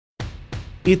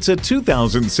It's a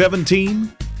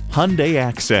 2017 Hyundai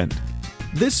Accent.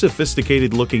 This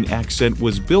sophisticated-looking Accent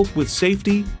was built with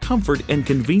safety, comfort, and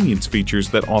convenience features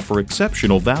that offer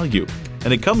exceptional value,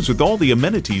 and it comes with all the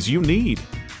amenities you need.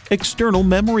 External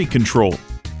memory control,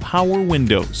 power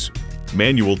windows,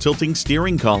 manual tilting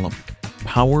steering column,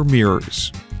 power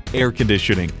mirrors, air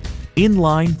conditioning,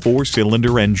 inline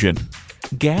 4-cylinder engine,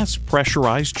 gas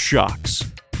pressurized shocks,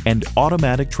 and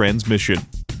automatic transmission.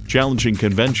 Challenging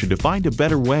convention to find a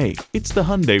better way. It's the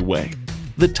Hyundai way.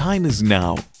 The time is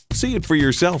now. See it for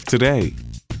yourself today.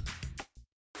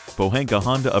 Pohanka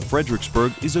Honda of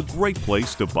Fredericksburg is a great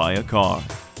place to buy a car.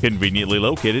 Conveniently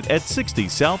located at 60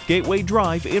 South Gateway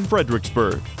Drive in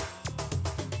Fredericksburg.